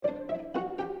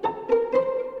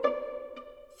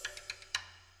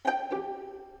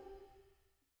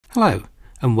Hello,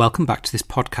 and welcome back to this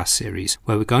podcast series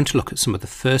where we're going to look at some of the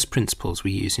first principles we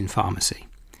use in pharmacy.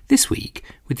 This week,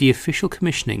 with the official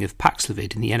commissioning of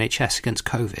Paxlovid in the NHS against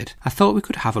COVID, I thought we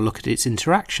could have a look at its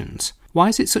interactions. Why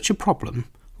is it such a problem?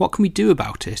 What can we do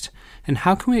about it? And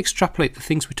how can we extrapolate the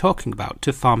things we're talking about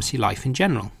to pharmacy life in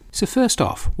general? So first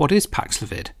off, what is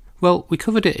Paxlovid? Well, we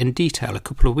covered it in detail a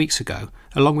couple of weeks ago,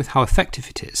 along with how effective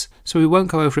it is, so we won't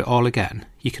go over it all again.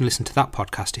 You can listen to that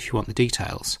podcast if you want the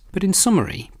details. But in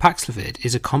summary, Paxlovid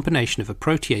is a combination of a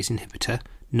protease inhibitor,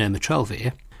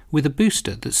 nirmatrelvir, with a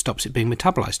booster that stops it being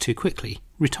metabolised too quickly,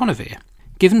 ritonavir.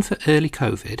 Given for early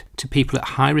COVID to people at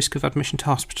high risk of admission to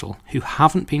hospital who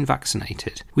haven't been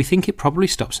vaccinated, we think it probably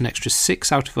stops an extra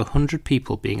 6 out of 100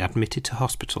 people being admitted to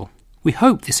hospital. We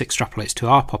hope this extrapolates to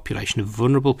our population of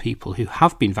vulnerable people who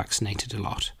have been vaccinated a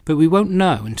lot, but we won't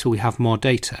know until we have more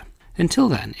data. Until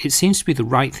then, it seems to be the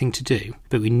right thing to do,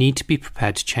 but we need to be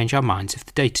prepared to change our minds if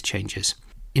the data changes.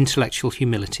 Intellectual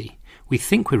humility. We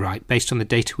think we're right based on the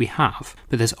data we have,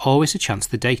 but there's always a chance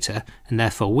the data, and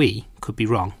therefore we, could be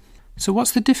wrong. So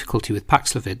what's the difficulty with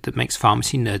Paxlovid that makes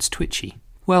pharmacy nerds twitchy?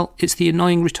 Well, it's the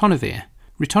annoying ritonavir.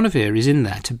 Ritonavir is in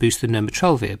there to boost the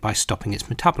nirmatrelvir by stopping its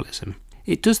metabolism.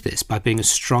 It does this by being a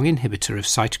strong inhibitor of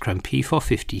cytochrome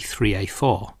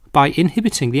P450-3A4. By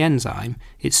inhibiting the enzyme,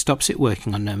 it stops it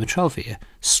working on nirmatrelvir,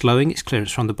 slowing its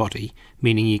clearance from the body,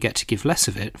 meaning you get to give less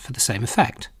of it for the same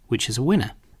effect, which is a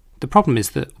winner. The problem is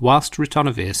that whilst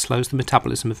ritonavir slows the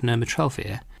metabolism of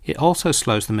nirmatrelvir, it also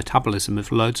slows the metabolism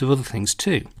of loads of other things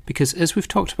too, because as we've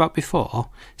talked about before,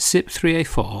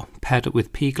 CYP3A4 paired up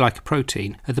with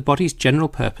P-glycoprotein are the body's general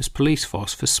purpose police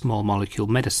force for small molecule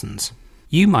medicines.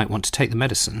 You might want to take the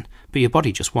medicine, but your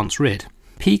body just wants rid.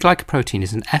 P-glycoprotein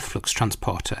is an efflux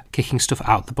transporter, kicking stuff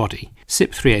out the body.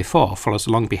 CYP3A4 follows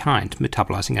along behind,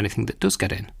 metabolising anything that does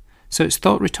get in. So it's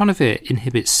thought ritonavir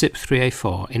inhibits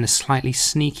CYP3A4 in a slightly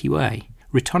sneaky way.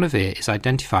 Ritonavir is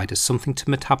identified as something to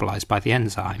metabolise by the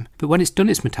enzyme, but when it's done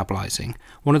its metabolising,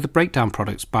 one of the breakdown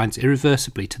products binds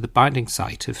irreversibly to the binding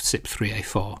site of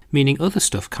CYP3A4, meaning other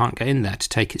stuff can't get in there to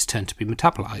take its turn to be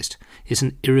metabolised. It's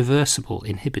an irreversible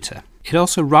inhibitor. It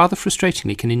also rather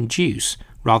frustratingly can induce,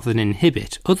 rather than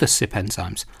inhibit, other CYP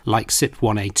enzymes, like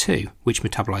CYP1A2, which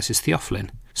metabolises theophylline.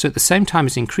 So at the same time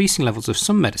as increasing levels of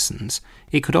some medicines,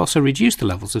 it could also reduce the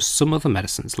levels of some other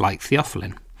medicines like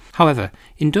theophylline. However,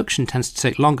 induction tends to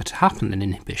take longer to happen than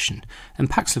inhibition, and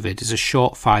Paxlovid is a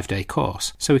short 5-day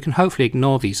course, so we can hopefully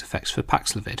ignore these effects for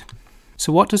Paxlovid.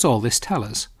 So what does all this tell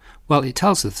us? Well, it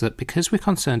tells us that because we're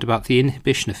concerned about the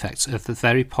inhibition effects of the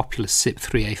very popular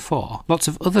CYP3A4, lots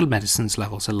of other medicines'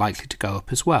 levels are likely to go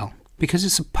up as well. Because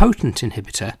it's a potent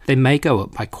inhibitor, they may go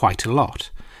up by quite a lot.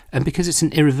 And because it's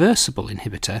an irreversible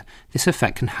inhibitor, this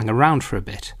effect can hang around for a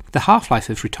bit. The half-life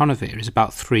of ritonavir is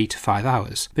about 3 to 5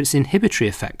 hours, but its inhibitory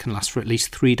effect can last for at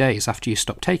least 3 days after you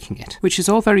stop taking it, which is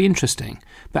all very interesting.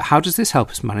 But how does this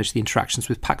help us manage the interactions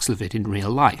with Paxlovid in real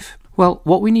life? Well,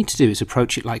 what we need to do is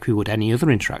approach it like we would any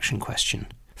other interaction question.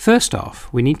 First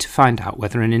off, we need to find out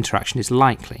whether an interaction is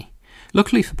likely.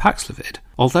 Luckily for Paxlovid,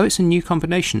 although it's a new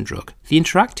combination drug, the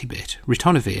interacty bit,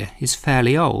 ritonavir, is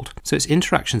fairly old, so its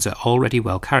interactions are already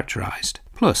well characterised.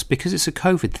 Plus, because it's a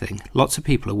COVID thing, lots of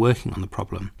people are working on the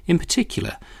problem. In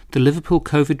particular, the Liverpool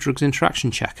COVID Drugs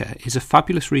Interaction Checker is a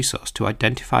fabulous resource to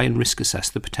identify and risk assess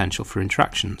the potential for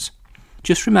interactions.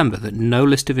 Just remember that no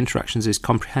list of interactions is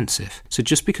comprehensive, so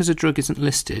just because a drug isn't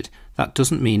listed, that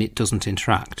doesn't mean it doesn't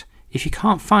interact. If you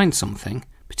can't find something,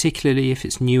 particularly if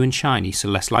it's new and shiny so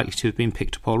less likely to have been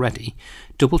picked up already,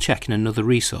 double check in another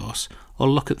resource or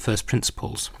look at first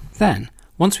principles. Then,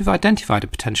 once we've identified a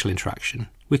potential interaction,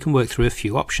 we can work through a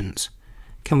few options.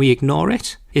 Can we ignore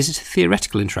it? Is it a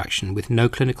theoretical interaction with no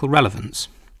clinical relevance?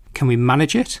 Can we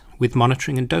manage it with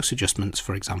monitoring and dose adjustments,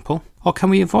 for example? Or can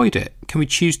we avoid it? Can we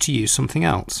choose to use something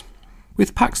else?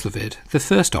 With Paxlovid, the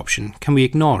first option, can we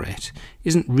ignore it,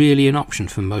 isn't really an option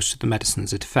for most of the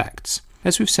medicines it affects.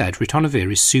 As we've said,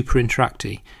 ritonavir is super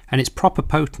interacty, and it's proper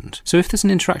potent, so if there's an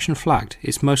interaction flagged,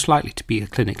 it's most likely to be a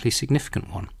clinically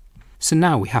significant one. So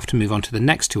now we have to move on to the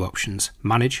next two options,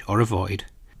 manage or avoid.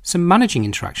 So managing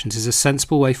interactions is a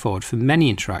sensible way forward for many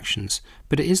interactions,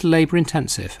 but it is labour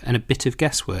intensive and a bit of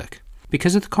guesswork.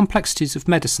 Because of the complexities of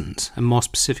medicines, and more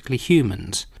specifically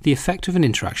humans, the effect of an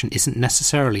interaction isn't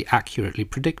necessarily accurately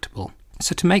predictable.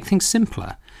 So to make things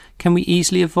simpler, can we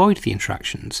easily avoid the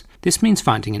interactions? This means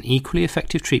finding an equally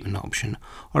effective treatment option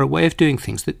or a way of doing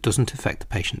things that doesn't affect the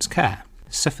patient's care.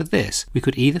 So for this, we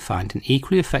could either find an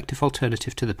equally effective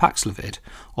alternative to the Paxlovid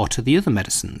or to the other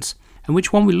medicines, and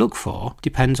which one we look for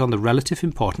depends on the relative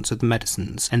importance of the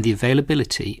medicines and the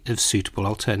availability of suitable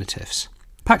alternatives.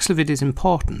 Paxlovid is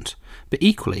important, but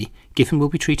equally, given we'll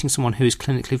be treating someone who is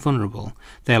clinically vulnerable,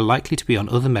 they are likely to be on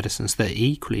other medicines that are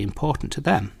equally important to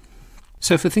them.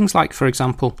 So for things like, for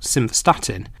example,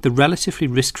 simvastatin, the relatively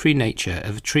risk-free nature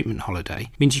of a treatment holiday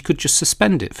means you could just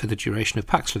suspend it for the duration of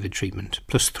Paxlovid treatment,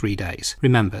 plus 3 days.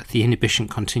 Remember, the inhibition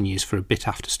continues for a bit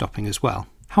after stopping as well.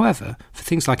 However, for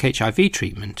things like HIV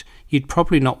treatment, you'd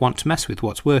probably not want to mess with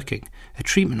what's working. A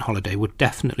treatment holiday would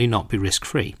definitely not be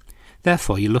risk-free.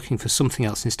 Therefore, you're looking for something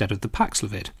else instead of the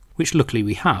Paxlovid, which luckily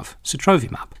we have,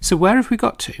 sotrovimab. So where have we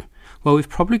got to? Well, we've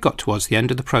probably got towards the end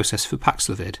of the process for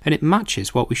Paxlovid, and it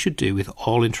matches what we should do with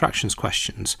all interactions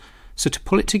questions. So to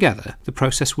pull it together, the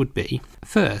process would be,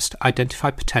 first, identify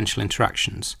potential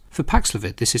interactions. For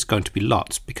Paxlovid, this is going to be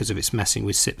lots because of its messing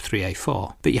with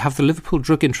CYP3A4, but you have the Liverpool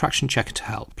Drug Interaction Checker to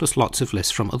help, plus lots of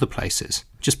lists from other places.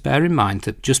 Just bear in mind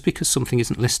that just because something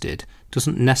isn't listed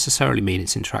doesn't necessarily mean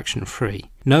it's interaction-free.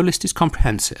 No list is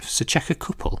comprehensive, so check a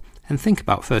couple and think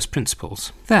about first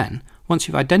principles. Then, once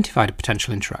you've identified a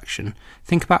potential interaction,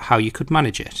 think about how you could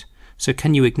manage it. So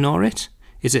can you ignore it?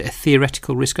 Is it a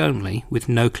theoretical risk only, with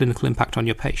no clinical impact on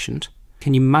your patient?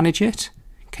 Can you manage it?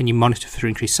 Can you monitor for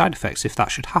increased side effects if that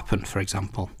should happen, for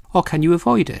example? Or can you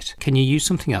avoid it? Can you use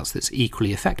something else that's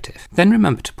equally effective? Then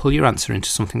remember to pull your answer into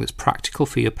something that's practical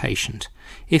for your patient.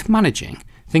 If managing,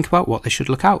 think about what they should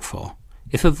look out for.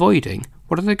 If avoiding,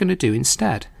 what are they going to do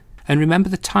instead? And remember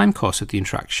the time course of the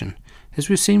interaction. As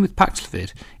we've seen with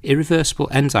Paxlovid, irreversible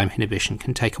enzyme inhibition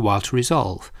can take a while to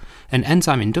resolve, and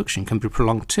enzyme induction can be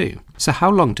prolonged too. So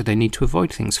how long do they need to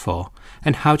avoid things for?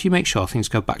 And how do you make sure things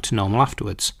go back to normal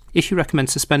afterwards? If you recommend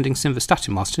suspending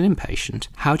simvastatin whilst an inpatient,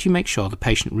 how do you make sure the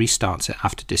patient restarts it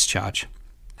after discharge?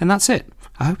 And that's it.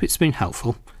 I hope it's been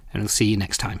helpful, and I'll see you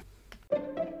next time.